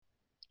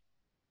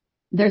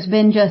there's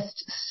been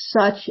just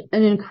such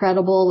an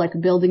incredible like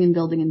building and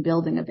building and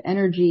building of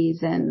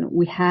energies. And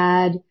we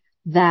had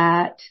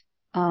that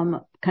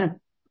kind of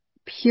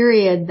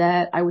period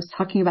that I was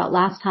talking about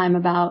last time,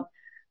 about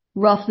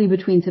roughly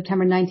between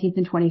September 19th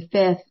and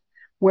 25th,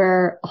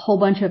 where a whole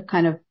bunch of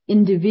kind of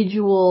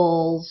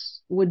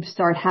individuals would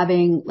start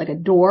having like a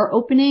door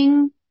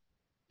opening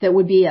that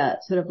would be a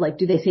sort of like,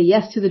 do they say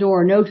yes to the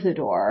door or no to the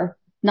door?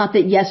 Not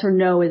that yes or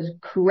no is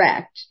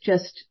correct,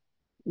 just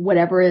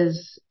whatever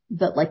is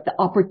the like the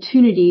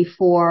opportunity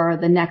for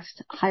the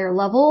next higher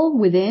level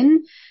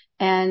within,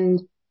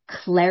 and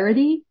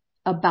clarity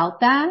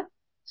about that.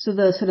 So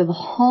the sort of the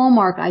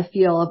hallmark I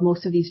feel of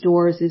most of these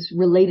doors is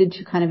related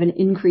to kind of an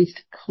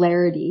increased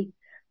clarity,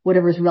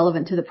 whatever is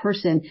relevant to the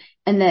person,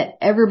 and that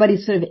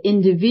everybody's sort of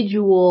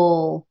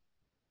individual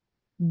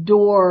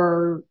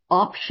door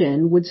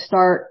option would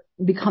start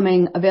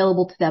becoming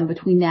available to them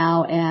between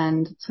now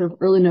and sort of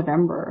early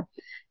November.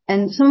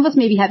 And some of us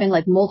may be having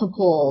like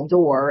multiple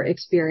door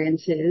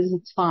experiences.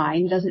 It's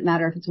fine. It doesn't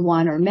matter if it's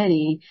one or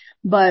many,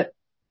 but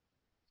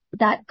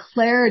that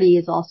clarity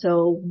is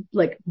also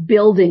like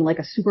building like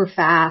a super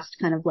fast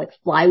kind of like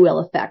flywheel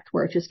effect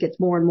where it just gets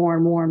more and more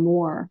and more and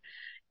more.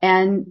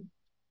 And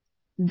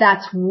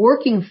that's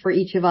working for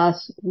each of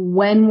us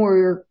when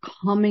we're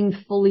coming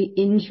fully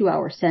into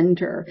our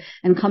center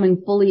and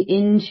coming fully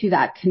into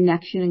that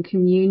connection and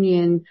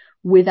communion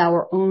with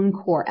our own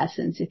core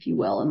essence, if you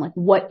will. And like,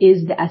 what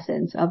is the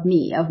essence of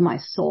me, of my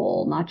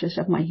soul, not just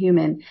of my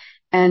human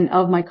and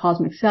of my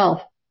cosmic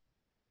self.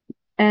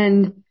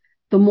 And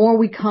the more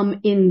we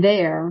come in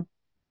there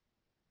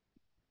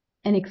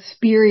and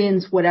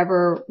experience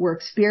whatever we're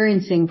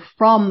experiencing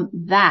from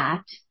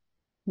that,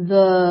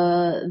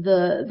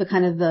 the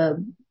kind of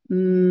the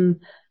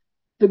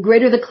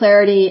greater the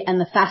clarity and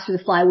the faster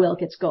the flywheel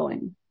gets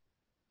going.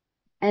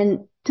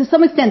 And to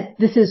some extent,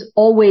 this is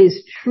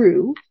always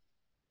true.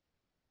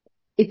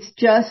 It's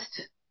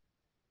just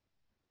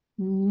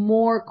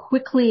more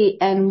quickly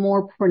and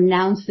more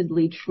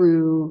pronouncedly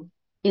true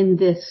in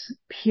this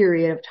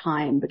period of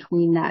time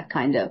between that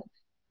kind of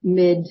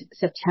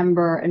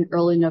mid-September and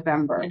early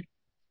November.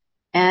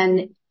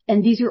 And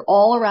these are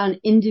all around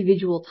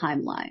individual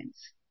timelines.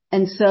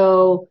 And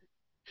so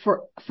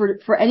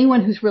for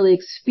anyone who's really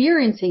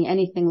experiencing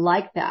anything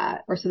like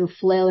that, or sort of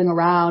flailing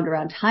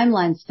around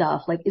timeline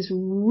stuff, like, it's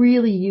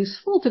really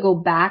useful to go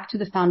back to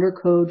the Founder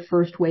Code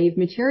first wave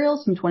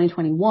materials from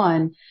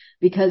 2021,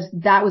 because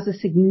that was a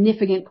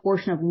significant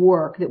portion of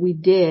work that we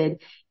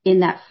did in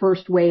that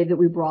first wave that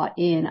we brought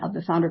in of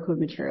the Founder Code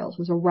materials,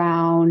 was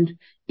around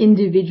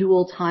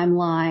individual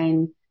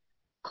timeline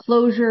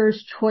closures,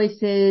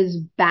 choices,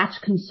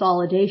 batch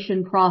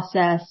consolidation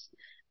process.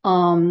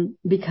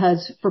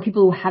 Because for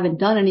people who haven't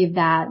done any of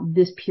that,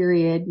 this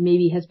period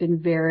maybe has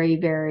been very,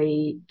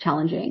 very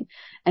challenging.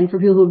 And for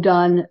people who've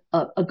done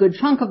a good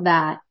chunk of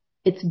that,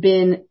 it's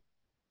been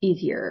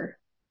easier,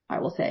 I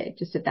will say,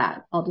 just at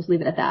that. I'll just leave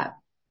it at that.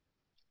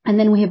 And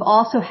then we have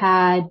also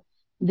had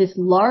this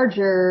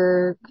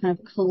larger kind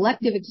of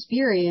collective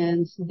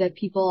experience that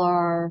people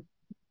are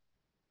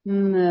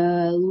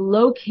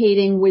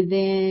locating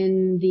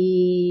within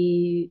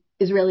the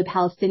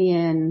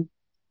Israeli-Palestinian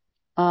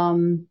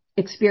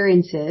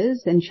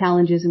experiences and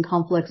challenges and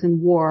conflicts and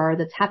war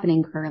that's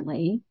happening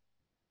currently.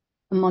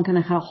 I'm going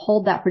to kind of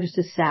hold that for just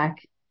a sec.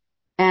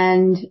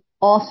 And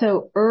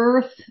also,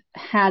 Earth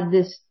had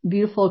this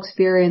beautiful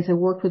experience. I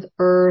worked with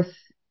Earth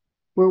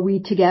where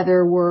we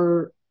together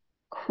were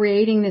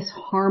creating this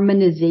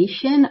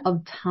harmonization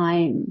of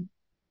time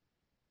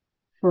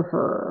for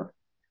her.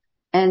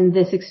 And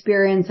this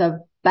experience of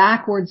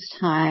backwards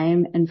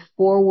time and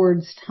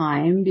forwards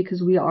time,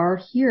 because we are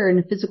here in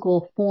a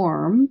physical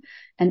form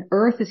and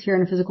Earth is here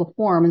in a physical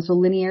form. And so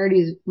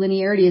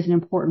linearity is an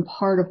important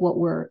part of what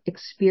we're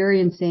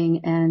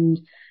experiencing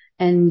and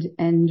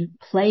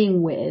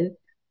playing with.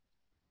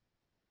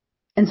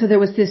 And so there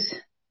was this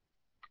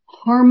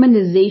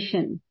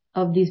harmonization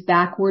of these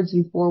backwards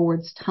and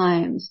forwards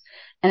times.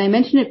 And I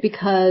mention it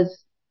because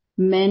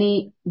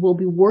many will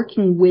be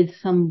working with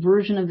some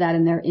version of that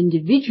in their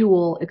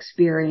individual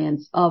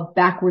experience of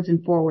backwards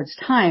and forwards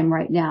time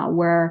right now,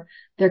 where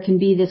there can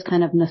be this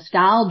kind of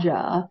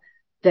nostalgia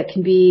that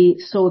can be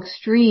so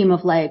extreme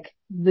of like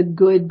the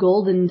good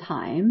golden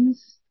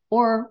times,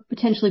 or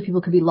potentially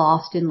people could be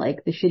lost in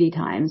like the shitty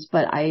times.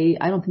 But I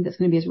don't think that's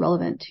going to be as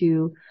relevant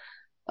to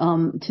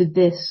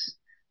this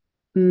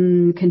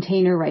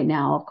container right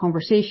now of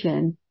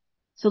conversation.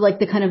 So like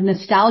the kind of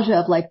nostalgia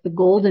of like the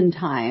golden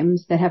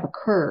times that have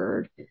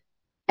occurred.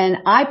 And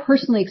I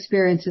personally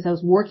experienced, as I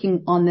was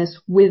working on this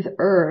with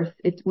Earth,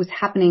 it was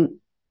happening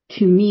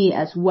to me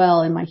as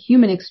well in my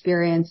human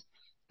experience.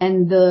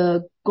 And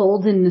the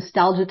golden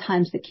nostalgia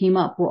times that came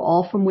up were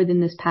all from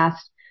within this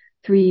past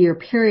 3-year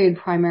period,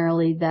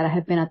 primarily, that I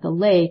have been at the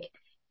lake.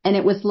 And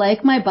it was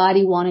like my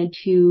body wanted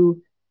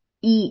to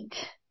eat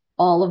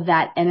all of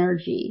that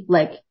energy,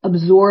 like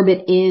absorb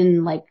it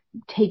in, like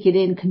take it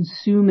in,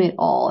 consume it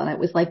all. And it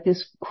was like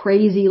this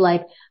crazy,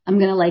 like, I'm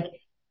going to like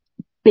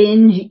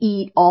binge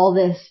eat all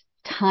this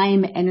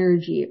time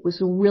energy. It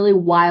was a really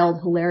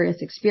wild,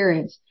 hilarious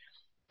experience.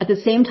 At the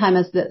same time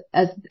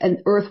and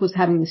Earth was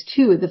having this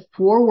too, the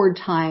forward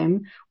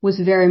time was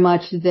very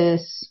much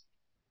this,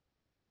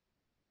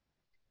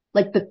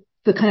 like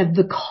the kind of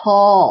the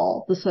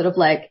call, the sort of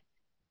like,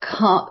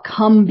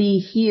 come be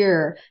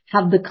here,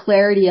 have the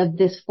clarity of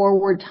this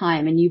forward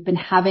time. And you've been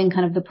having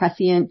kind of the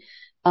prescient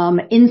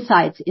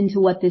insights into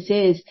what this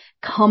is.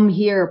 Come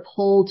here,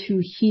 pull to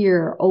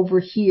here, over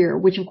here,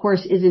 which of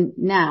course isn't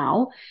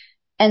now.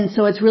 And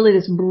so it's really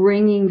this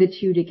bringing the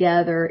two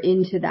together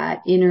into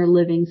that inner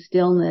living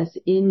stillness,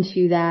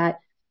 into that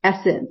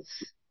essence.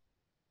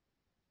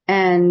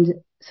 And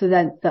so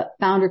that the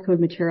founder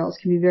code materials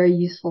can be very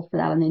useful for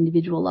that on the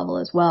individual level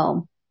as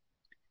well.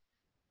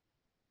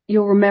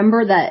 You'll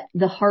remember that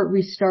the heart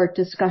restart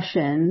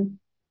discussion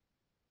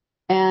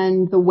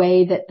and the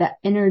way that the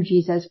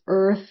energies as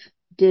Earth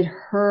did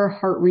her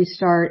heart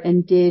restart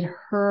and did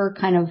her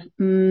kind of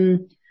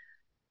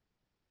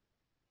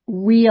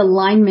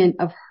realignment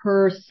of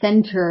her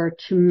center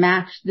to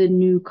match the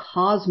new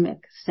cosmic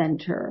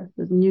center,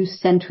 the new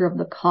center of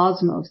the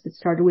cosmos that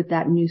started with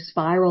that new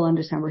spiral on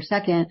December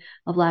 2nd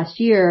of last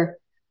year.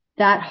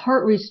 That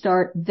heart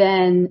restart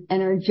then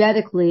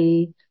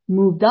energetically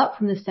moved up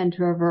from the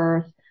center of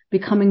Earth,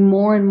 becoming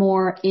more and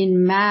more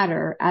in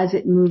matter as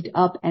it moved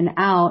up and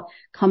out,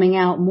 coming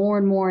out more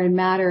and more in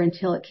matter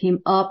until it came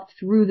up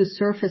through the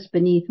surface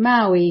beneath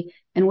Maui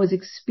and was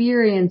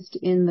experienced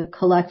in the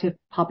collective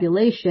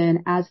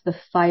population as the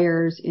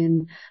fires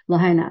in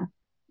Lahaina,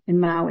 in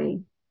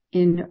Maui,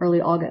 in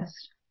early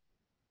August.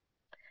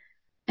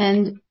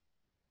 And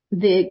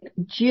the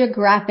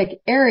geographic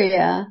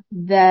area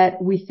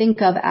that we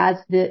think of as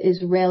the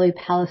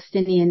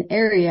Israeli-Palestinian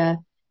area,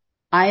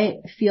 I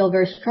feel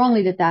very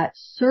strongly that that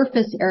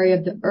surface area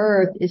of the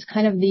Earth is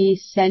kind of the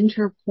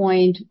center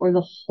point or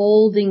the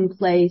holding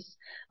place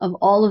of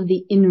all of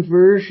the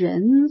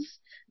inversions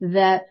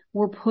that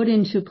were put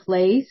into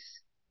place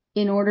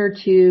in order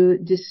to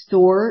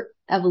distort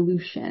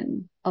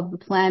evolution of the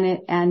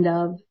planet and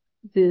of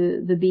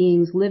the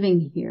beings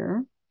living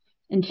here,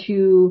 and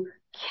to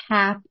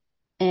cap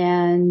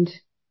and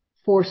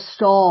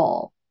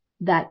forestall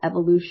that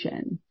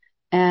evolution.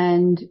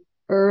 And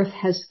Earth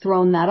has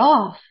thrown that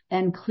off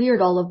and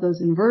cleared all of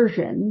those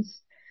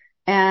inversions,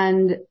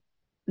 and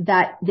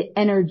that the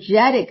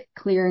energetic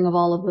clearing of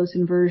all of those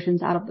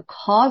inversions out of the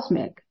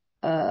cosmic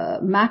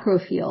macro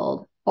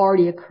field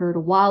already occurred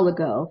a while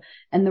ago.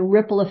 And the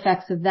ripple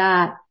effects of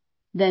that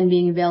then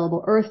being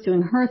available, Earth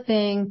doing her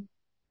thing,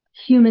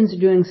 humans are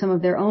doing some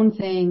of their own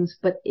things,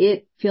 but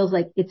it feels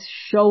like it's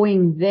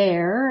showing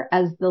there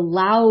as the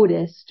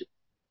loudest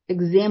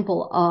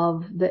example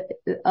of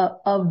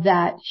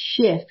that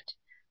shift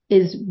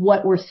is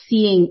what we're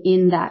seeing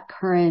in that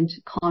current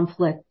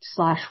conflict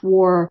 /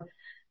 war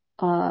 /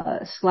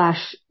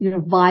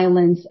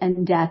 violence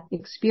and death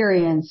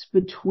experience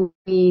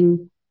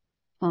between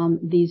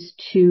these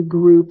two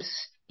groups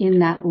in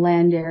that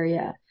land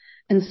area.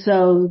 And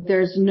so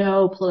there's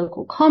no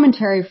political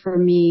commentary for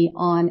me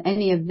on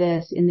any of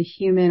this in the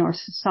human or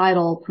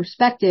societal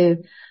perspective,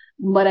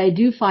 but I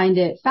do find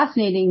it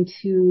fascinating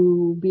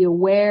to be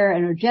aware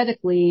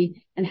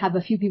energetically and have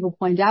a few people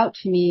point out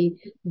to me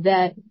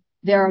that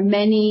there are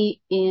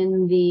many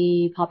in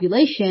the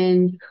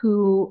population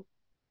who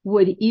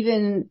would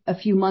even a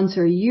few months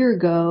or a year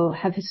ago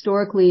have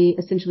historically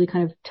essentially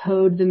kind of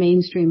towed the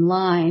mainstream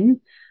line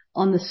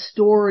on the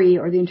story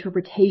or the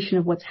interpretation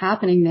of what's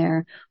happening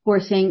there, who are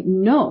saying,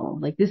 no,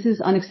 like this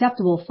is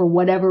unacceptable for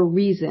whatever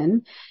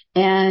reason,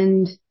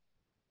 and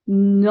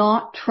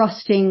not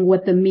trusting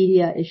what the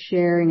media is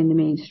sharing in the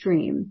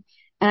mainstream.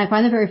 And I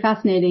find that very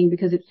fascinating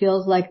because it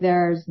feels like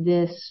there's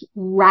this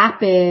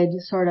rapid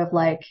sort of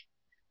like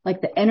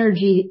the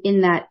energy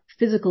in that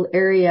physical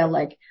area,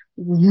 like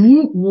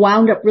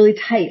wound up really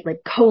tight,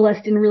 like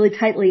coalesced in really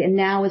tightly, and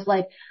now is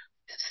like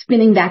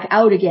spinning back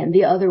out again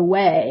the other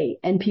way.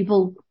 And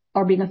people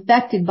are being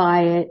affected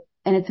by it,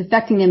 and it's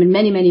affecting them in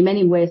many, many,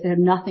 many ways that have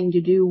nothing to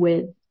do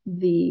with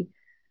the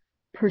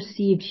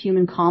perceived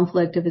human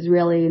conflict of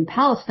Israeli and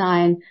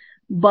Palestine.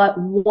 But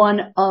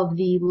one of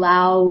the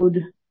loud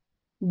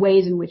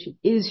ways in which it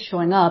is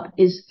showing up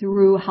is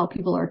through how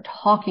people are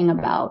talking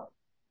about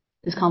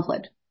this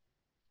conflict.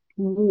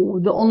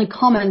 The only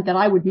comment that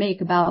I would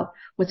make about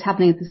what's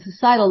happening at the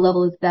societal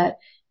level is that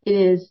it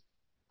is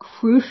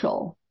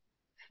crucial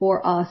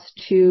for us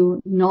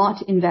to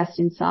not invest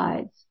in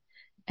sides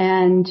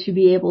and to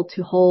be able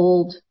to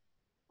hold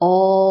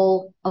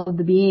all of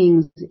the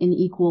beings in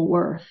equal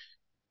worth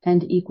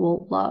and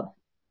equal love.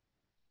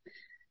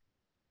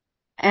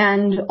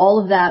 And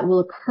all of that will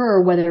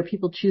occur whether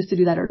people choose to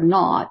do that or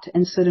not.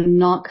 And so to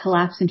not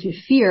collapse into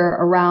fear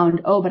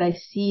around, oh, but I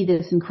see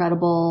this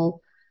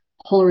incredible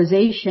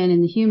polarization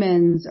in the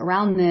humans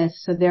around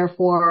this, so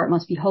therefore it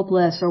must be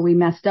hopeless, or we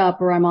messed up,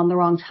 or I'm on the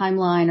wrong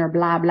timeline, or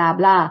blah, blah,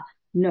 blah.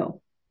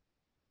 No.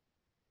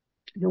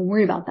 Don't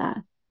worry about that.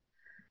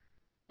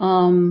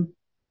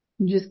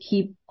 Just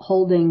keep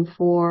holding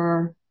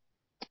for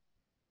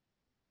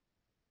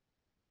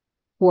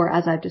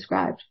as I've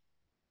described.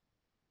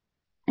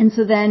 And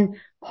so then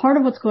part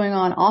of what's going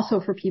on also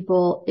for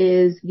people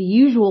is the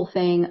usual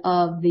thing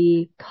of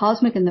the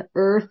cosmic and the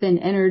earthen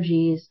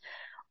energies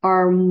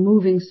are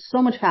moving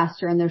so much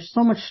faster and they're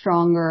so much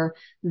stronger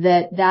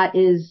that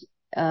is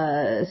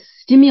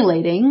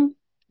stimulating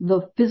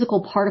the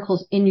physical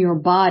particles in your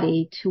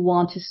body to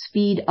want to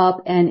speed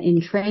up and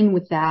entrain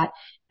with that.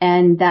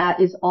 And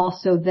that is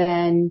also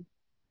then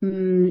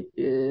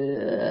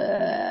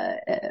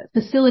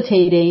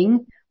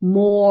facilitating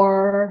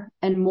more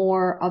and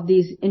more of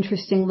these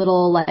interesting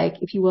little, like,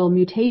 if you will,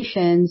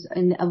 mutations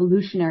in the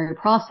evolutionary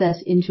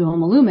process into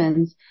Homo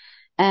lumens.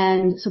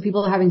 And so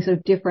people are having sort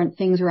of different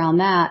things around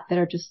that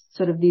are just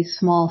sort of these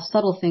small,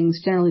 subtle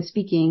things, generally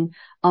speaking,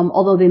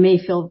 although they may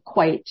feel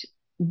quite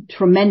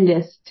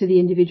tremendous to the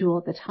individual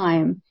at the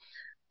time.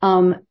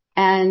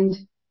 And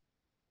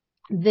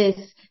this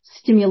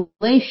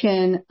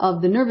stimulation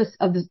of the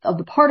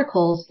the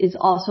particles is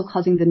also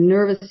causing the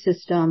nervous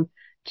system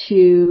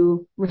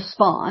to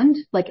respond,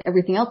 like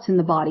everything else in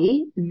the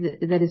body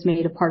that is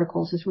made of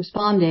particles is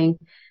responding.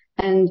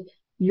 And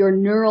your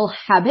neural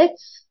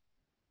habits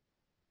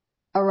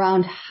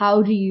around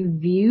how do you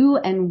view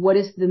and what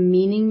is the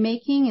meaning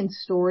making and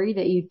story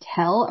that you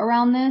tell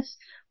around this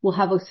will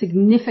have a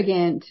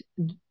significant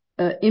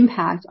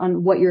impact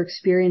on what your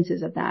experience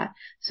is of that.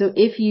 So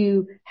if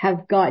you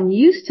have gotten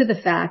used to the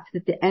fact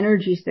that the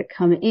energies that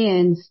come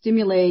in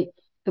stimulate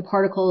the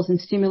particles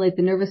and stimulate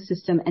the nervous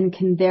system and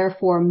can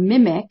therefore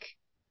mimic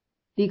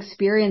the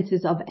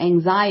experiences of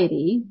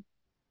anxiety,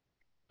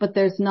 but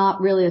there's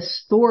not really a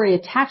story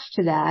attached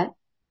to that,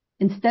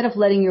 instead of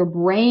letting your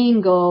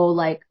brain go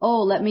like,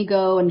 oh, let me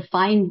go and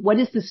find what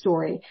is the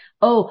story.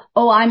 Oh,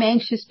 I'm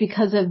anxious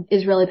because of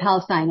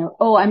Israeli-Palestine, or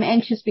oh, I'm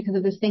anxious because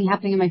of this thing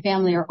happening in my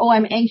family, or oh,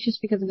 I'm anxious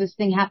because of this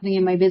thing happening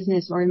in my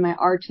business or in my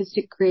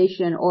artistic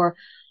creation or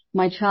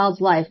my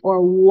child's life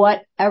or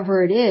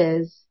whatever it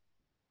is.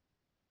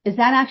 Is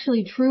that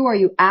actually true? Are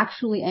you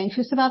actually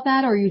anxious about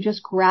that? Or are you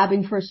just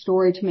grabbing for a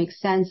story to make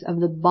sense of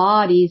the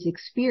body's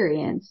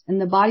experience?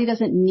 And the body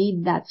doesn't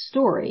need that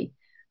story.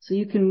 So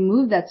you can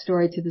move that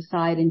story to the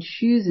side and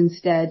choose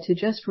instead to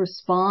just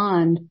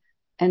respond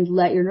and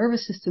let your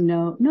nervous system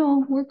know,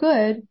 no, we're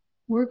good.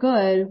 We're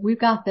good. We've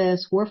got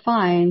this. We're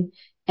fine.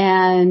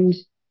 And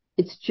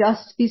it's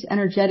just these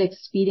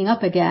energetics speeding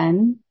up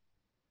again.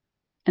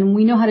 And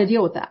we know how to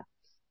deal with that.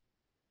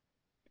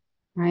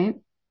 Right?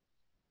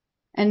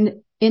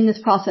 And in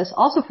this process,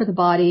 also for the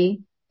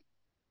body,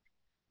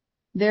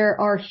 there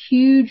are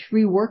huge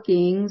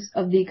reworkings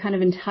of the kind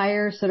of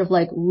entire sort of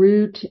like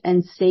root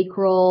and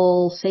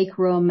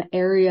sacrum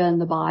area in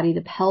the body,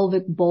 the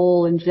pelvic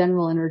bowl in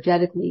general,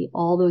 energetically,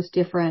 all those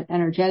different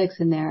energetics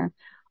in there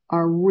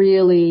are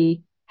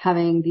really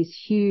having these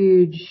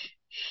huge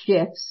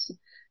shifts.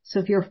 So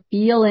if you're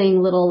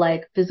feeling little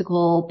like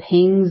physical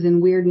pings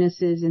and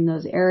weirdnesses in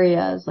those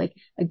areas, like,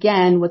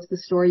 again, what's the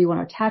story you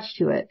want to attach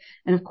to it?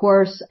 And of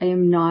course, I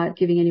am not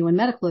giving anyone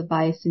medical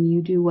advice, and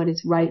you do what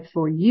is right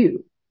for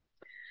you.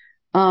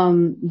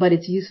 But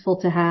it's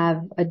useful to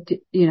have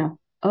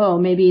oh,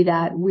 maybe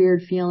that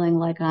weird feeling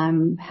like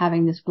I'm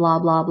having this blah,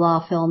 blah,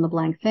 blah, fill in the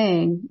blank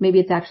thing. Maybe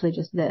it's actually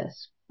just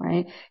this,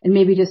 right? And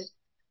maybe just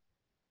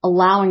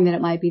allowing that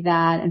it might be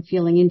that and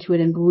feeling into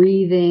it and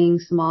breathing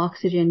some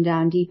oxygen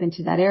down deep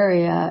into that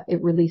area,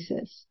 it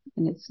releases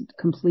and it's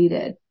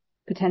completed,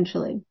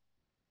 potentially.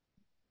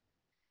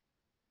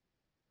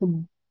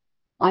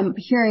 I'm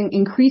hearing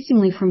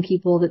increasingly from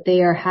people that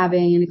they are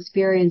having an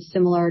experience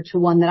similar to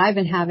one that I've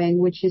been having,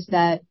 which is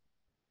that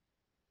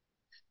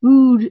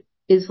food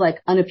is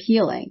like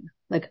unappealing.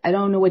 Like, I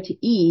don't know what to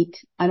eat.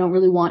 I don't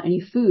really want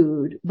any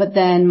food, but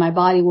then my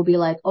body will be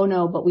like, oh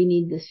no, but we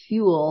need this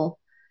fuel.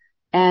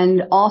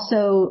 And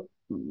also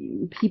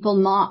people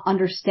not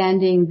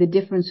understanding the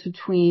difference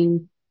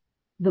between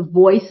the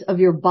voice of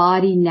your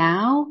body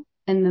now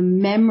and the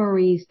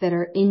memories that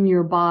are in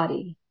your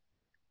body.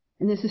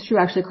 And this is true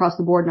actually across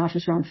the board, not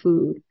just around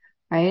food,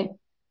 right?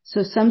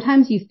 So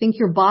sometimes you think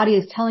your body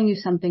is telling you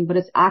something, but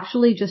it's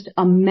actually just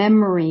a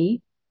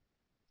memory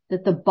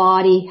that the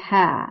body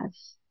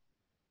has.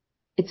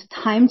 It's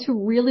time to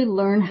really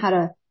learn how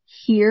to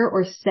hear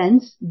or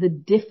sense the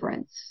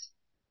difference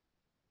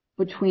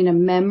between a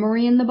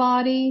memory in the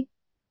body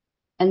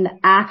and the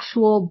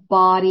actual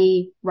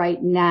body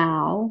right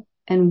now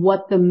and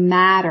what the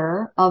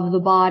matter of the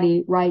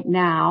body right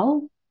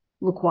now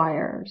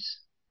requires.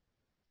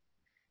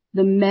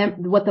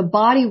 What the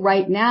body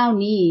right now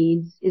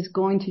needs is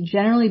going to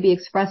generally be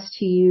expressed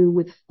to you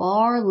with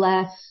far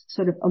less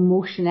sort of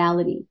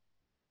emotionality,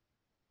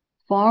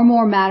 far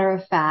more matter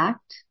of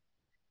fact,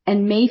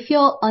 and may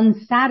feel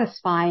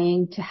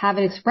unsatisfying to have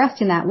it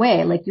expressed in that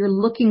way. Like you're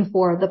looking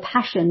for the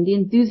passion, the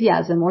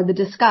enthusiasm, or the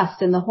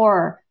disgust and the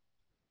horror.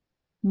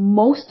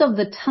 Most of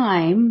the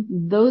time,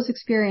 those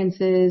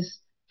experiences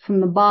from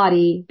the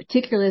body,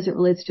 particularly as it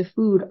relates to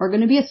food, are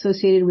going to be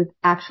associated with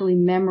actually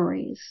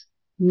memories,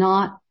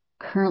 not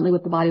currently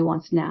what the body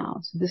wants now.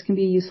 So this can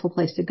be a useful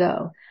place to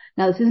go.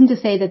 Now, this isn't to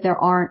say that there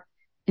aren't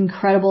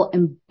incredible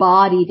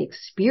embodied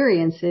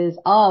experiences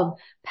of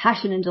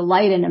passion and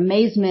delight and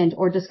amazement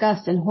or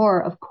disgust and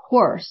horror, of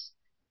course.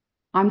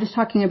 I'm just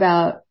talking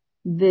about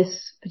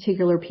this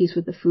particular piece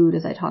with the food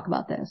as I talk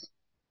about this.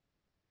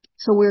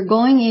 So we're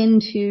going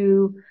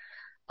into,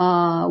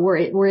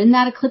 we're in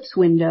that eclipse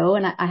window,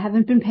 and I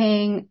haven't been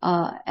paying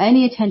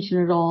any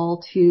attention at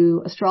all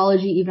to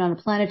astrology, even on a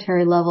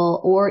planetary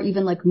level, or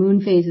even like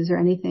moon phases or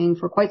anything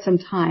for quite some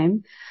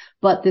time.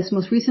 But this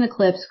most recent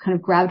eclipse kind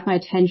of grabbed my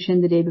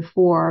attention the day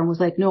before and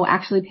was like, no,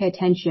 actually pay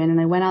attention. And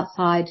I went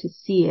outside to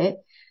see it,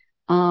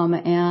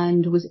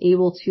 and was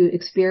able to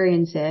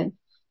experience it.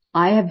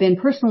 I have been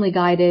personally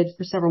guided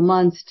for several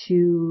months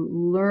to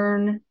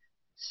learn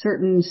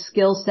certain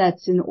skill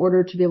sets in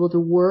order to be able to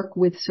work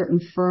with certain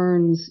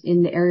ferns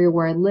in the area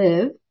where I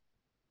live.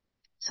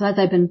 So as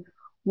I've been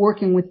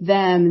working with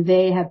them,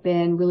 they have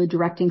been really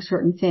directing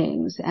certain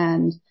things,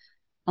 and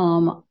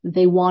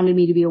they wanted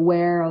me to be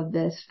aware of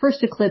this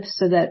first eclipse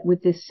so that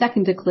with this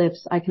second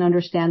eclipse, I can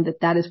understand that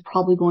that is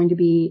probably going to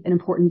be an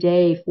important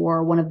day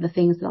for one of the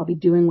things that I'll be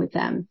doing with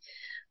them.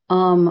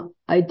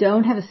 I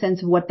don't have a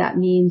sense of what that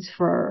means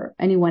for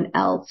anyone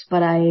else,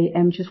 but I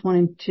am just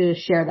wanting to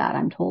share that.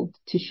 I'm told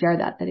to share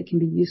that it can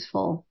be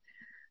useful.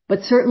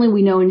 But certainly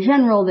we know in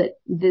general that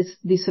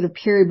this sort of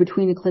period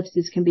between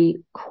eclipses can be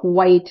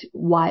quite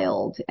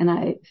wild. And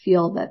I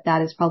feel that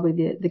that is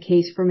probably the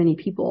case for many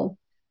people.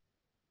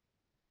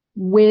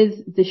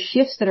 With the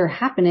shifts that are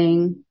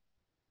happening,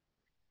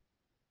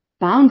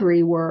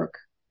 boundary work,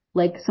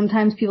 like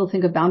sometimes people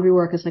think of boundary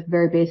work as like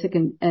very basic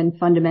and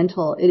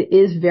fundamental. It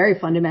is very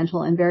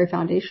fundamental and very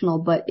foundational,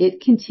 but it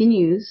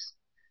continues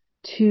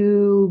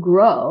to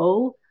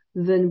grow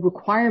the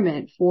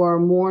requirement for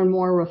more and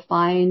more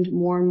refined,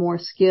 more and more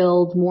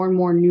skilled, more and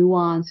more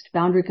nuanced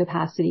boundary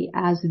capacity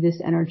as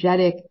this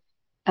energetic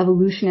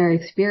evolutionary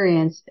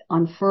experience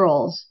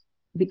unfurls.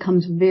 It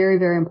becomes very,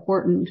 very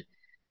important.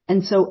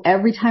 And so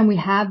every time we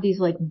have these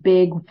like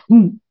big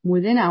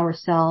within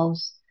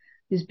ourselves,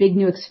 these big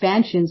new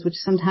expansions, which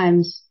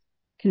sometimes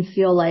can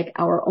feel like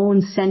our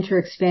own center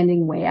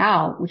expanding way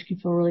out, which can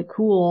feel really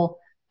cool.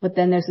 But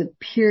then there's a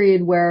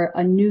period where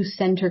a new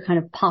center kind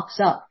of pops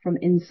up from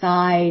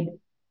inside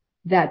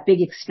that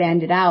big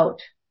expanded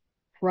out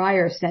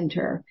prior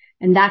center.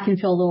 And that can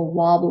feel a little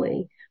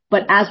wobbly.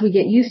 But as we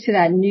get used to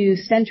that new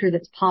center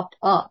that's popped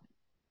up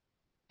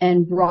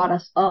and brought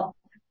us up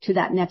to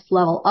that next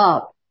level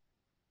up,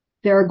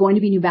 there are going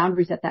to be new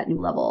boundaries at that new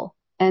level.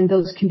 And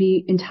those can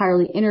be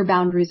entirely inner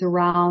boundaries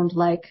around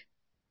like,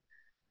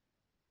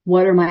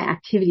 what are my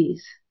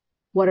activities?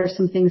 What are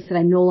some things that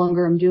I no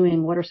longer am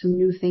doing? What are some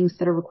new things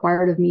that are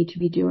required of me to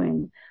be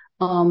doing?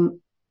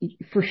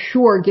 For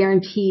sure,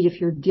 guaranteed, if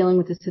you're dealing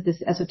with this at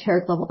this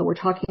esoteric level that we're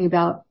talking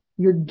about,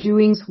 your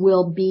doings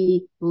will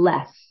be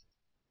less.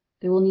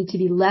 There will need to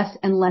be less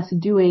and less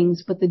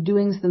doings, but the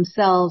doings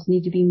themselves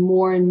need to be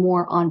more and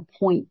more on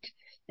point.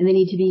 And they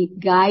need to be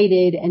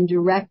guided and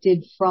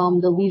directed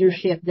from the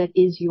leadership that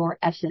is your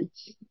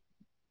essence.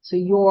 So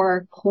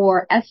your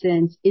core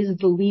essence is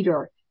the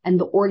leader and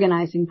the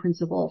organizing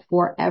principle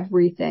for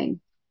everything.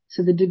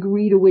 So the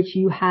degree to which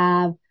you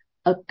have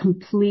a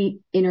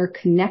complete inner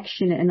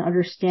connection and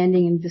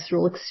understanding and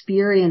visceral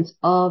experience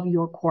of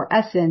your core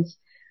essence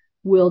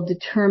will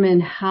determine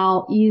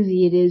how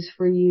easy it is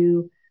for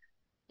you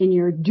in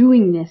your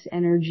doingness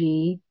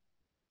energy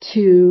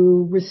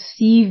to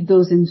receive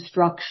those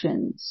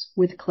instructions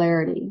with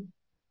clarity,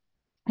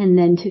 and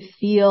then to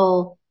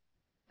feel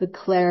the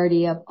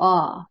clarity of,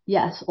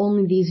 yes,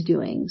 only these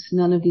doings,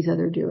 none of these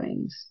other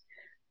doings.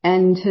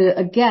 And to,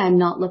 again,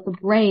 not let the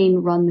brain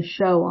run the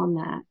show on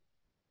that.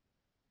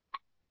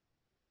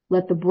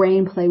 Let the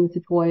brain play with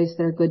the toys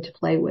that are good to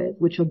play with,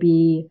 which will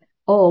be,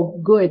 oh,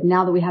 good,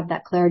 now that we have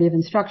that clarity of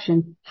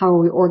instruction, how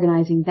are we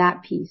organizing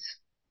that piece?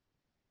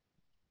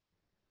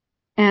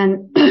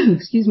 And,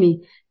 excuse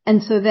me.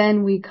 And so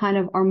then we kind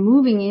of are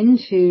moving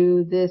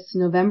into this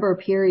November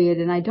period,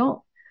 and I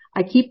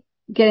keep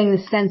getting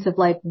the sense of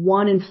like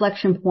one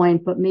inflection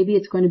point, but maybe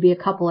it's going to be a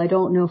couple. I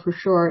don't know for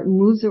sure. It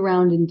moves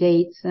around in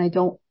dates, and I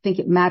don't think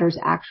it matters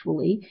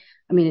actually.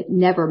 I mean, it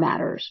never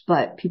matters,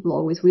 but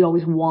we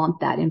always want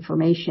that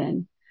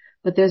information.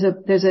 But there's a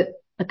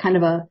kind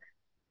of a,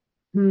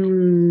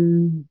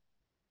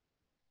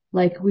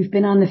 like we've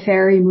been on the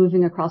ferry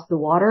moving across the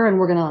water, and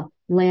we're going to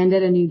land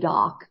at a new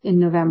dock in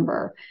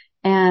November.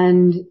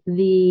 And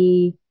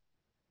we'll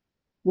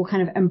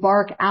kind of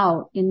embark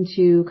out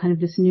into kind of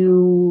this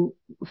new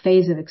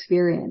phase of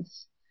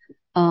experience.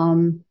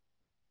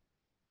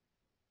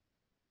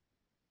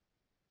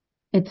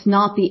 It's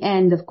not the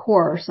end, of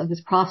course, of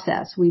this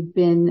process. We've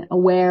been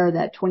aware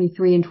that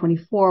 23 and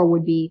 24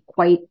 would be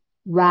quite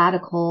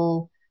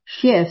radical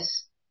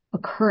shifts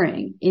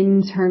occurring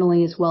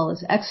internally as well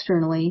as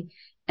externally,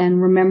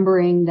 and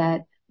remembering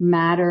that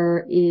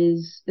matter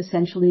is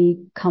essentially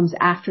comes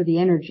after the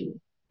energy.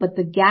 But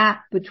the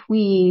gap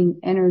between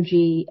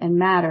energy and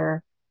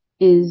matter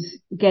is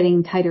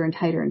getting tighter and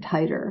tighter and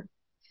tighter.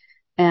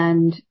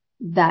 And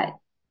that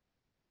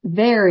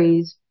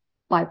varies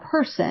by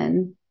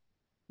person,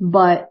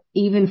 but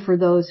even for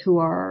those who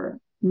are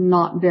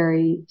not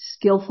very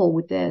skillful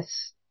with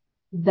this,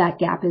 that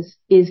gap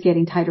is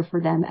getting tighter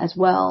for them as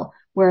well.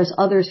 Whereas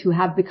others who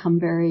have become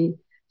very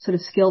sort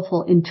of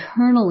skillful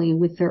internally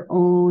with their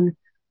own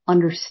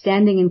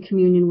understanding and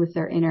communion with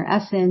their inner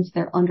essence,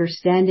 their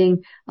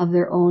understanding of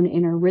their own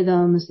inner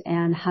rhythms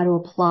and how to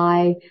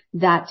apply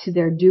that to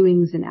their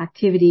doings and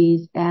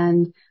activities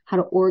and how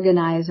to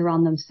organize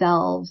around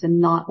themselves and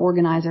not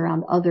organize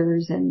around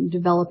others and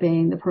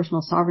developing the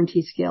personal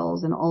sovereignty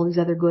skills and all these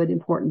other good,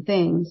 important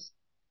things.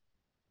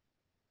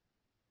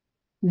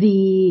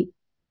 There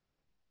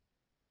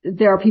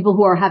are people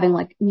who are having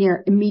like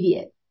near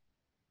immediate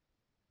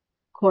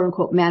quote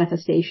unquote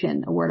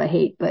manifestation, a word I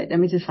hate, but I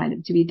mean, just find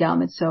it to be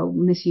dumb. It's so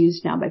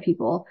misused now by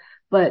people,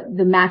 but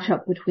the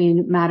matchup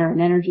between matter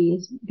and energy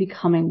is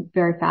becoming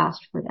very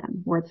fast for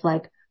them, where it's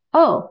like,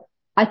 oh,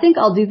 I think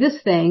I'll do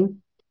this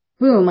thing.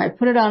 Boom. I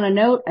put it on a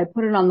note. I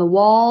put it on the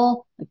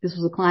wall. Like this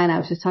was a client I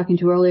was just talking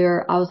to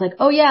earlier. I was like,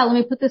 oh yeah, let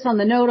me put this on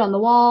the note on the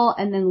wall.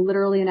 And then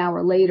literally an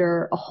hour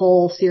later, a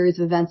whole series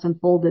of events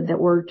unfolded that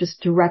were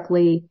just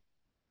directly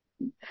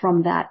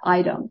from that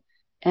item.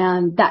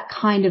 And that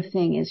kind of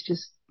thing is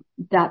just,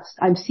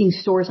 I'm seeing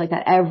stories like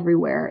that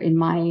everywhere in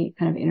my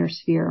kind of inner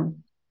sphere.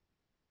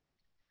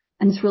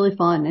 And it's really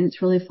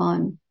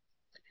fun.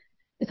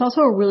 It's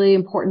also a really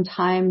important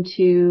time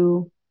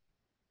to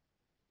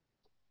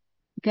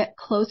get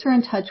closer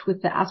in touch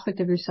with the aspect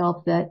of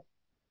yourself that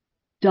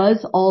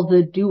does all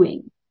the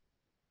doing,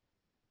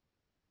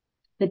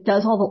 that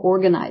does all the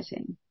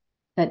organizing,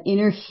 that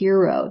inner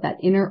hero,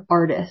 that inner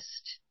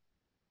artist,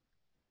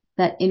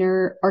 that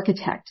inner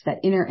architect,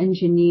 that inner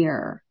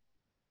engineer,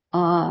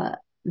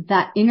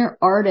 that inner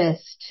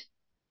artist,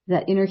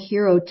 that inner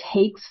hero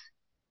takes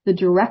the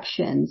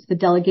directions, the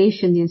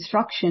delegation, the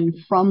instruction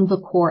from the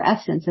core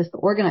essence as the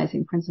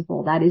organizing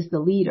principle. That is the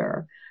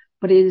leader.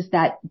 But it is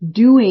that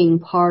doing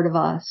part of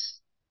us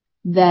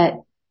that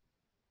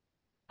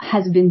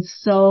has been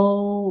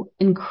so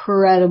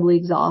incredibly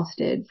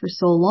exhausted for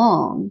so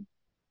long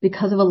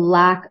because of a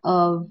lack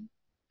of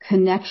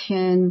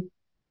connection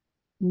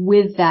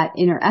with that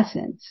inner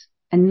essence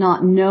and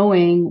not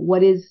knowing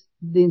what is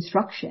the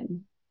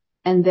instruction,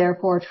 and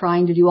therefore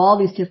trying to do all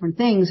these different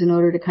things in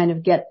order to kind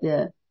of get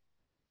the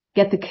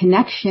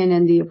connection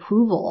and the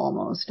approval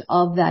almost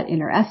of that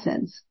inner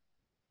essence.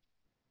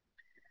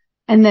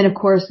 And then of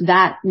course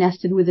that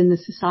nested within the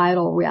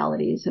societal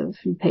realities of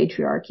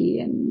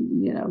patriarchy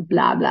and, you know,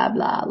 blah, blah,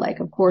 blah. Like,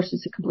 of course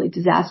it's a complete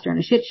disaster and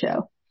a shit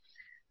show.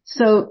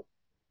 So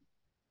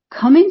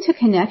come into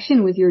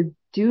connection with your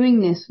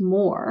doingness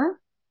more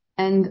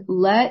and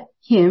let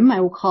him,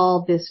 I will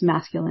call this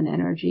masculine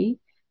energy.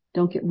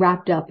 Don't get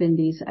wrapped up in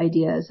these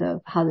ideas of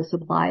how this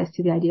applies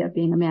to the idea of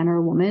being a man or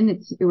a woman.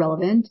 It's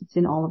irrelevant. It's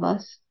in all of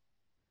us.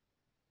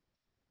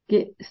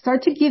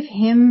 Start to give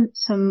him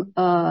some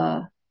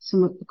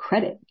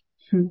credit.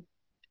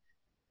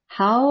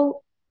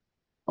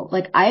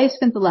 Like I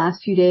spent the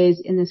last few days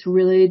in this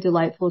really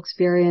delightful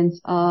experience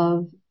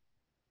of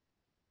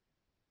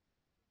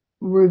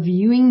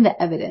reviewing the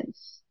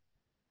evidence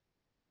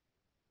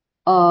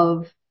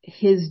of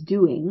his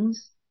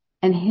doings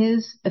and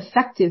his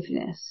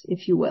effectiveness,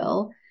 if you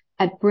will,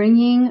 at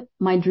bringing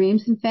my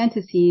dreams and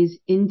fantasies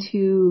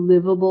into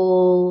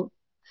livable,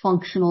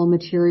 functional,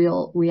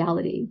 material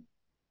reality.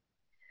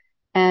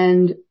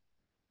 And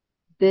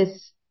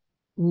this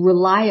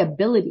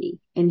reliability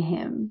in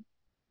him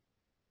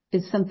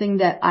is something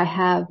that I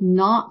have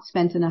not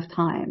spent enough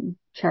time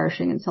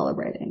cherishing and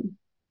celebrating.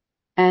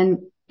 And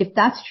if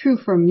that's true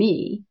for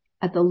me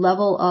at the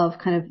level of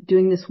kind of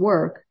doing this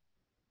work,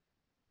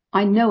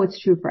 I know it's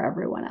true for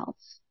everyone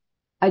else.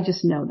 I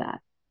just know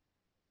that.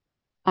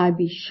 I'd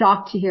be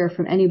shocked to hear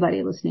from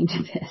anybody listening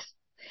to this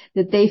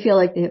that they feel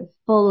like they have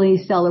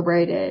fully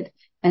celebrated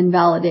and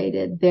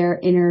validated their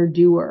inner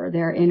doer,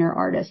 their inner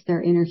artist,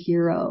 their inner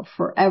hero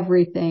for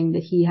everything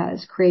that he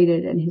has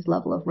created and his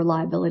level of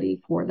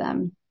reliability for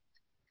them.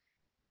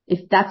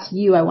 If that's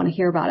you, I want to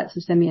hear about it. So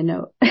send me a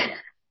note. Because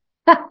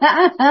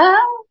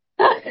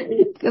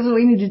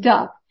we need to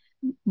talk.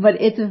 But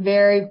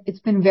it's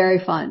been very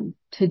fun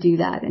to do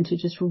that and to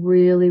just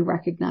really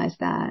recognize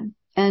that.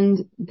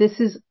 And this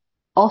is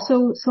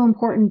also so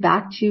important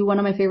back to one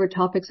of my favorite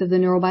topics of the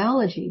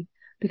neurobiology,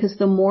 because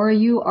the more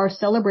you are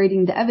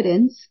celebrating the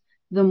evidence,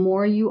 the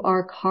more you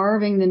are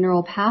carving the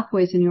neural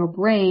pathways in your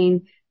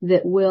brain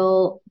that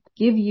will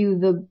give you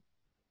the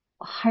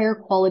higher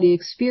quality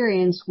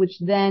experience, which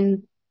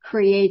then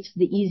creates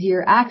the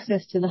easier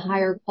access to the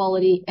higher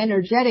quality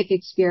energetic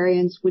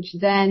experience, which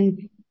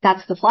then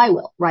that's the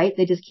flywheel, right?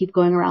 They just keep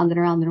going around and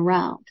around and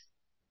around.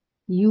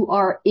 You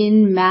are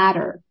in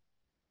matter.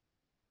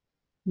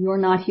 You're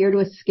not here to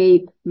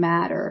escape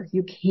matter.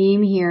 You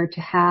came here to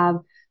have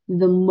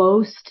the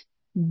most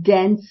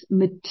dense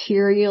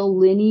material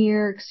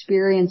linear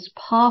experience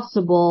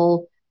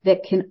possible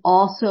that can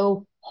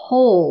also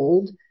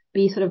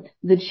be sort of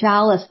the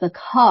chalice, the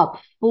cup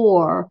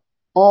for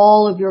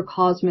all of your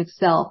cosmic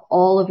self,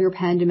 all of your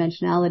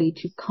pan-dimensionality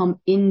to come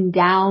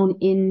down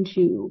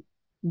into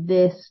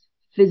this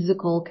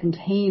physical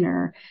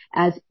container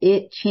as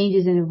it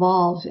changes and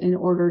evolves in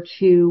order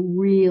to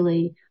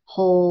really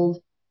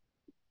hold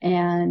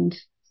and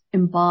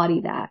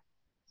embody that.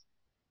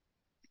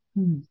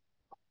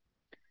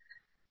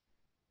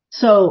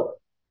 So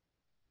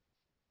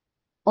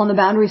on the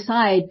boundary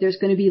side, there's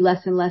going to be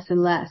less and less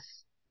and less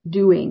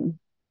doing.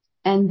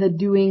 And the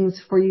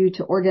doings for you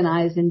to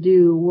organize and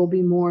do will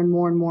be more and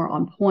more and more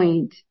on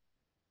point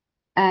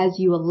as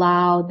you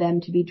allow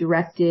them to be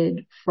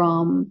directed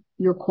from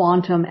your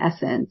quantum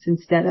essence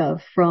instead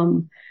of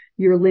from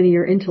your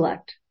linear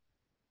intellect.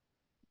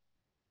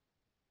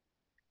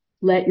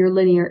 Let your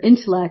linear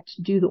intellect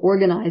do the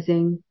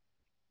organizing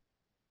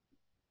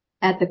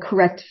at the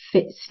correct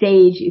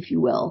stage, if you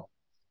will,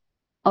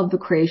 of the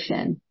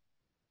creation.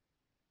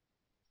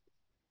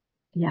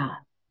 Yeah,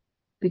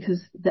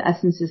 because the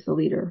essence is the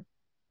leader.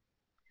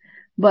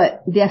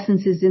 But the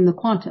essence is in the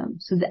quantum.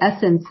 So the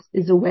essence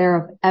is aware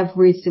of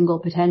every single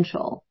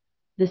potential.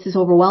 This is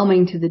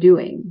overwhelming to the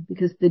doing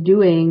because the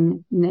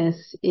doingness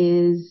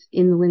is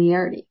in the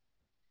linearity.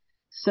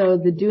 So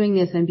the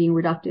doingness, I'm being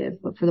reductive,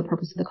 but for the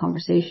purpose of the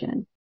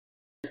conversation.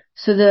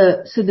 So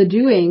the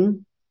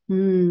doing,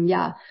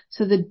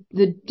 So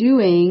the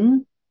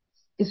doing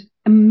is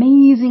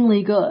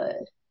amazingly good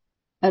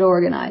at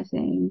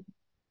organizing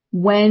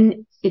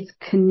when it's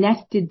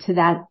connected to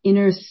that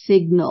inner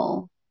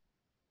signal.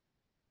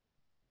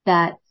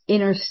 That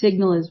inner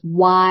signal is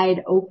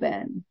wide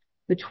open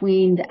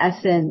between the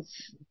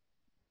essence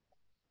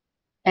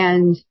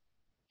and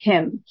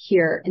him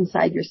here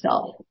inside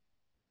yourself.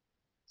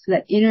 So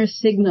that inner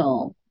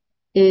signal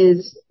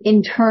is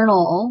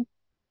internal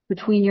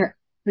between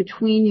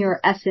your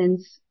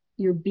essence,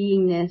 your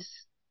beingness,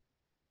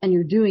 and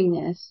your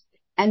doingness.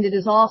 And it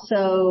is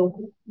also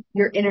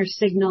your inner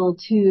signal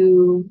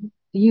to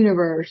the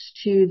universe,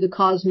 to the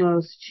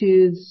cosmos,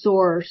 to the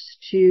source,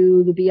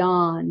 to the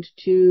beyond,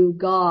 to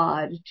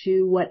God,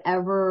 to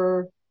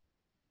whatever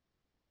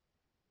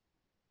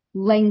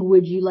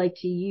language you like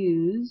to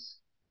use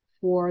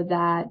for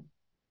that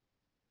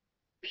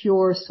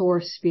pure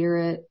source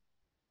spirit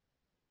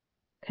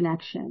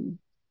connection.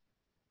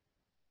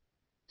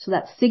 So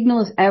that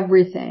signal is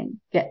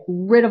everything. Get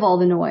rid of all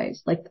the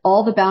noise. Like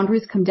all the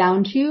boundaries come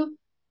down to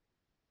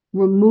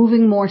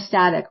removing more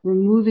static,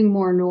 removing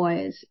more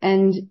noise.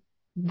 And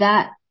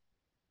that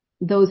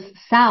those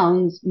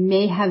sounds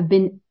may have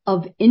been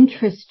of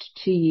interest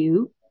to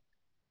you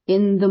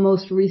in the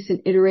most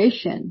recent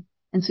iteration.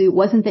 And so it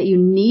wasn't that you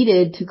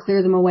needed to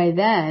clear them away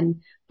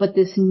then, but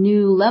this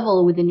new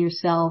level within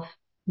yourself,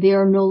 they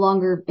are no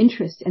longer of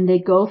interest, and they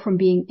go from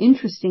being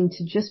interesting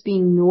to just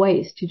being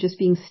noise, to just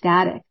being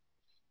static.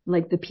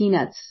 Like the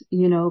Peanuts,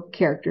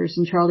 characters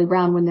in Charlie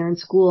Brown when they're in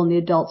school and the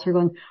adults are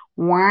going,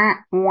 wah,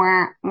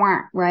 wah,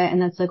 wah, right?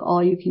 And that's like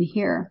all you can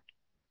hear.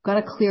 Got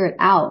to clear it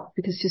out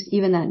because just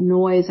even that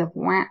noise of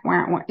wah,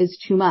 wah, wah is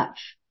too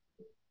much.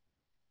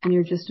 And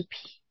you're just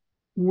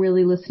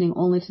really listening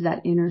only to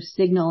that inner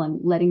signal and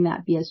letting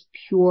that be as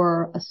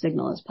pure a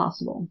signal as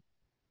possible.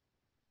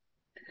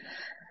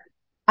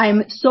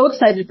 I'm so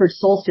excited for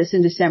solstice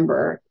in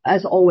December,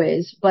 as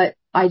always, but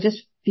I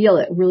just feel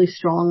it really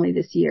strongly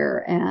this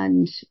year.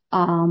 And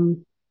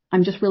I'm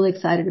just really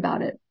excited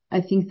about it.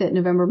 I think that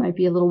November might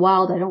be a little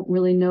wild. I don't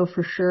really know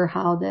for sure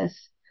how this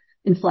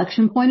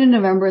inflection point in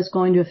November is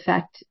going to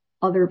affect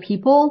other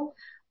people.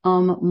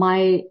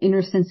 My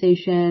inner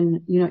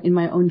sensation, in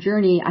my own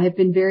journey, I have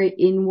been very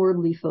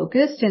inwardly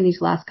focused in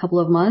these last couple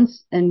of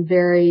months and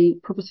very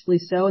purposefully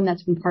so. And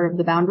that's been part of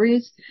the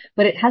boundaries,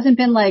 but it hasn't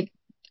been like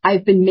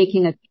I've been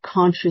making a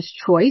conscious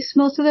choice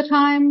most of the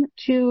time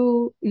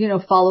to,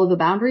 follow the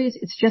boundaries.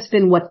 It's just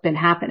been what's been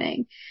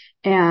happening.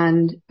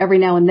 And every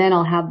now and then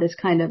I'll have this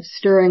kind of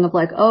stirring of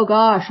like, oh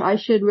gosh, I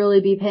should really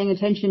be paying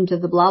attention to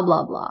the blah,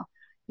 blah, blah,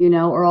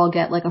 or I'll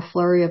get like a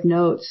flurry of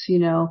notes,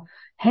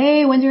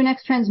 hey, when's your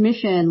next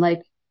transmission?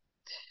 Like,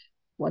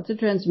 what's a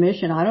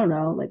transmission? I don't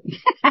know.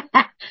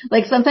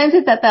 Like sometimes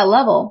it's at that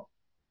level.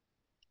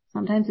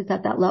 Sometimes it's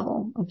at that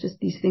level of just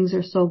these things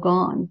are so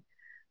gone,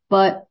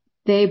 but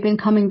they've been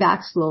coming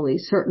back slowly,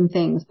 certain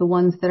things, the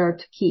ones that are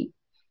to keep.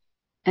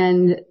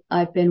 And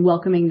I've been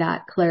welcoming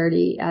that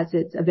clarity as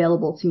it's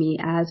available to me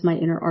as my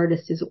inner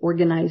artist is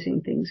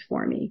organizing things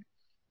for me.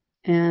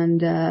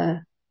 And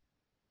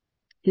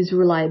his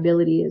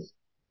reliability is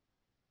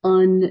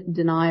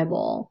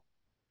undeniable,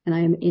 and I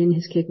am in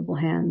his capable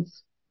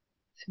hands.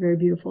 It's a very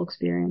beautiful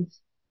experience.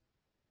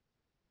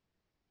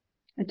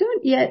 I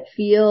don't yet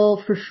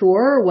feel for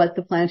sure what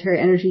the planetary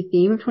energy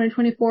theme of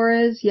 2024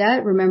 is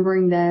yet,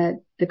 remembering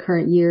that the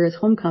current year is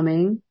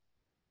homecoming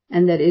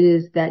and that it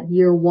is that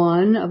year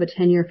one of a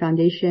 10-year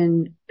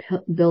foundation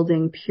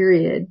building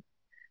period.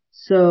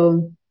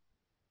 So,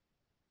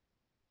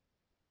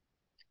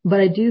 but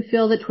I do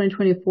feel that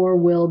 2024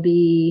 will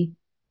be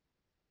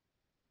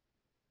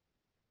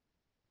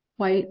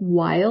quite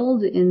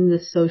wild in the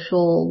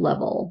social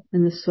level,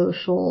 in the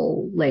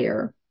social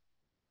layer.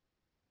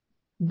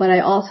 But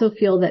I also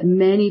feel that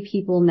many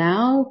people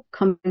now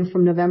coming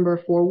from November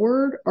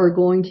forward are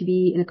going to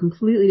be in a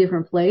completely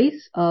different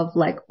place of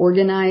like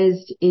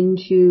organized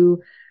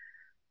into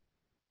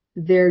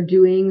their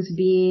doings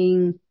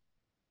being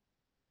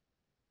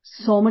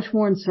so much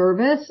more in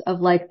service of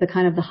like the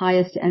kind of the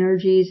highest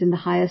energies and the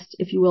highest,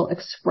 if you will,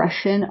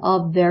 expression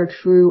of their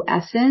true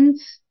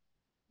essence,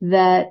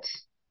 that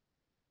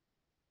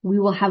we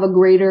will have a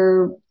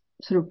greater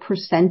sort of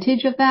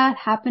percentage of that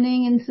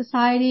happening in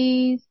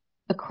societies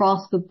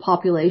across the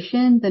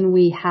population than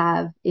we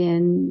have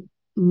in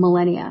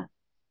millennia,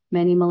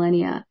 many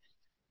millennia.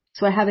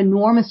 So I have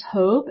enormous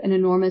hope and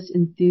enormous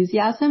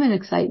enthusiasm and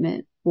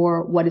excitement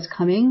for what is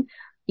coming,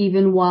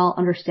 even while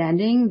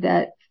understanding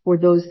that for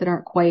those that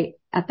aren't quite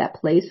at that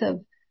place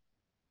of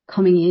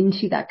coming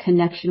into that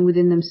connection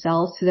within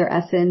themselves to their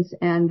essence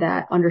and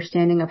that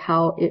understanding of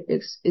how it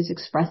is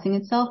expressing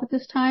itself at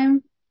this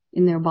time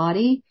in their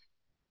body,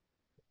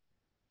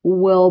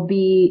 will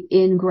be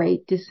in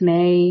great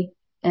dismay.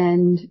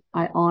 And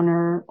I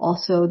honor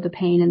also the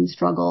pain and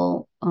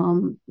struggle,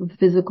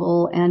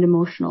 physical and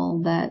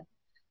emotional, that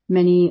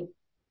many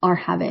are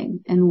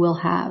having and will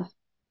have.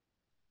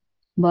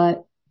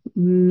 But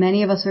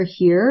many of us are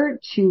here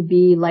to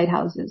be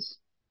lighthouses.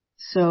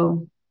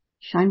 So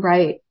shine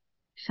bright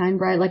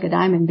like a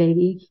diamond,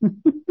 baby.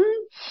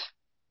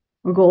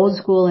 Or go old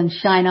school and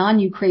shine on,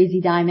 you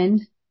crazy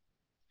diamond.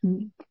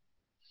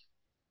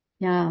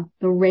 Yeah.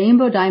 The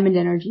rainbow diamond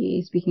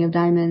energy, speaking of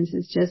diamonds,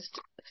 is just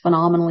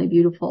phenomenally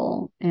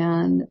beautiful.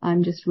 And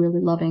I'm just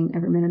really loving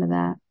every minute of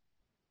that.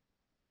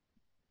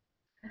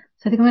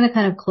 So I think I'm going to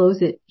kind of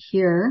close it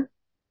here.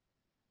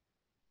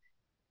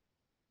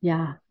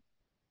 Yeah.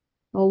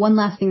 Well, one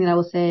last thing that I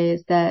will say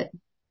is that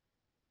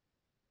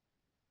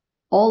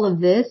all of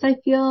this, I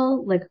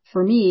feel like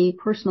for me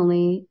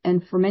personally,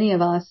 and for many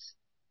of us,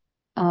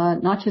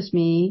 not just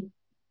me,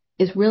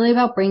 is really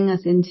about bringing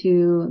us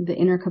into the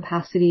inner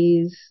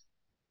capacities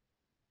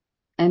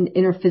and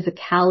inner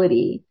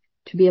physicality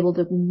to be able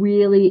to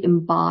really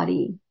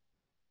embody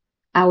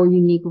our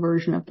unique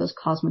version of those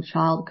cosmic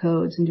child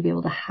codes and to be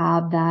able to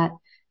have that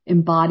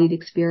embodied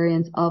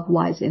experience of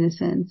wise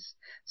innocence.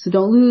 So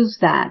don't lose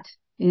that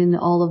in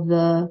all of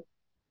the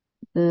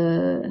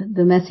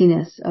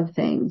messiness of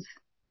things.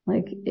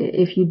 Like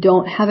if you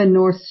don't have a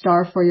North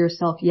Star for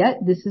yourself yet,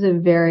 this is a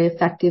very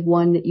effective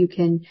one that you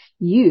can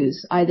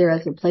use either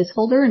as a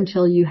placeholder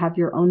until you have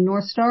your own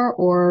North Star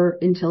or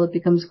until it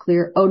becomes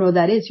clear, oh no,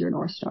 that is your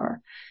North Star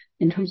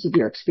in terms of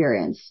your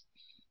experience.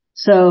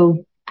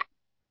 So,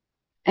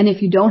 and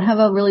if you don't have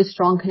a really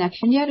strong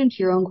connection yet into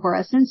your own core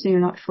essence and you're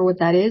not sure what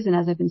that is, and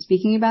as I've been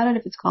speaking about it,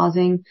 if it's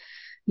causing,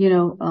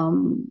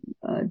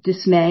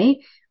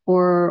 dismay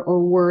or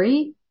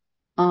worry,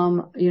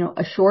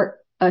 a sort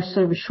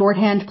of a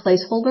shorthand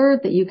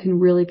placeholder that you can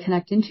really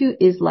connect into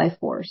is life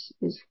force.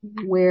 Is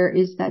where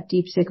is that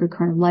deep sacred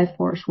current of life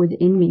force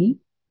within me?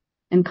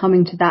 And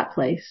coming to that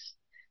place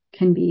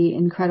can be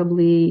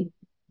incredibly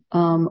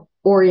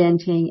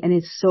orienting, and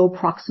it's so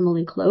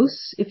proximally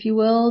close, if you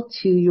will,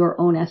 to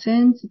your own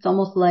essence. It's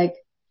almost like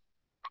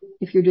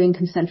if you're doing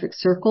concentric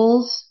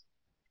circles.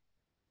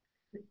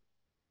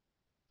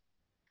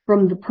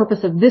 From the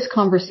purpose of this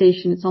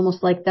conversation, it's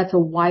almost like that's a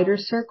wider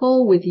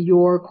circle with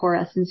your core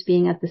essence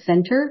being at the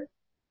center.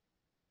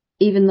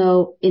 Even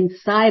though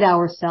inside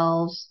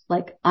ourselves,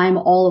 like I'm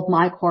all of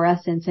my core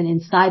essence, and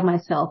inside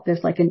myself,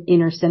 there's like an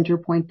inner center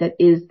point that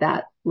is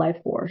that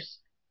life force.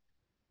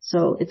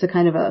 So it's it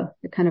kind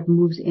of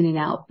moves in and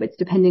out, but it's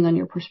depending on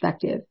your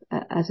perspective,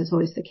 as is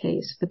always the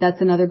case. But that's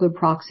another good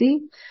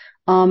proxy.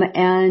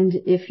 And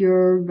if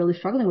you're really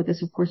struggling with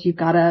this, of course, you've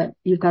got to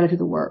do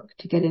the work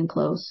to get in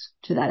close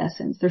to that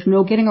essence. There's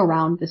no getting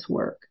around this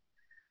work.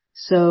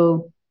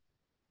 So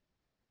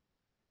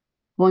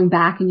going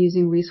back and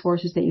using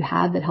resources that you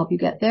have that help you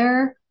get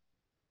there.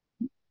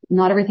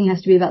 Not everything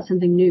has to be about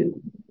something new.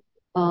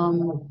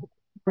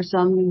 For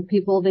some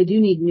people, they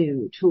do need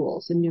new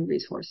tools and new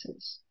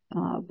resources.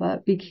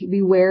 But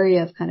be wary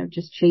of kind of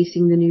just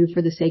chasing the new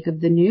for the sake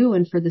of the new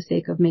and for the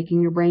sake of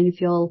making your brain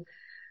feel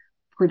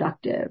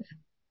productive.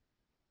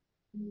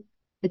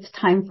 It's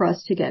time for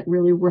us to get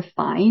really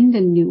refined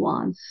and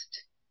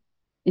nuanced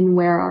in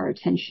where our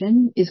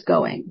attention is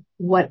going,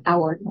 what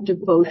our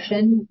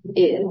devotion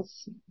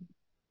is.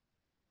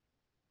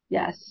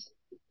 Yes.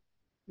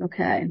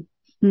 Okay.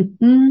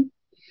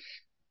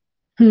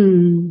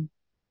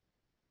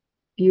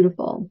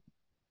 Beautiful.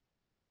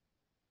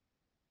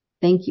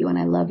 Thank you, and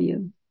I love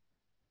you.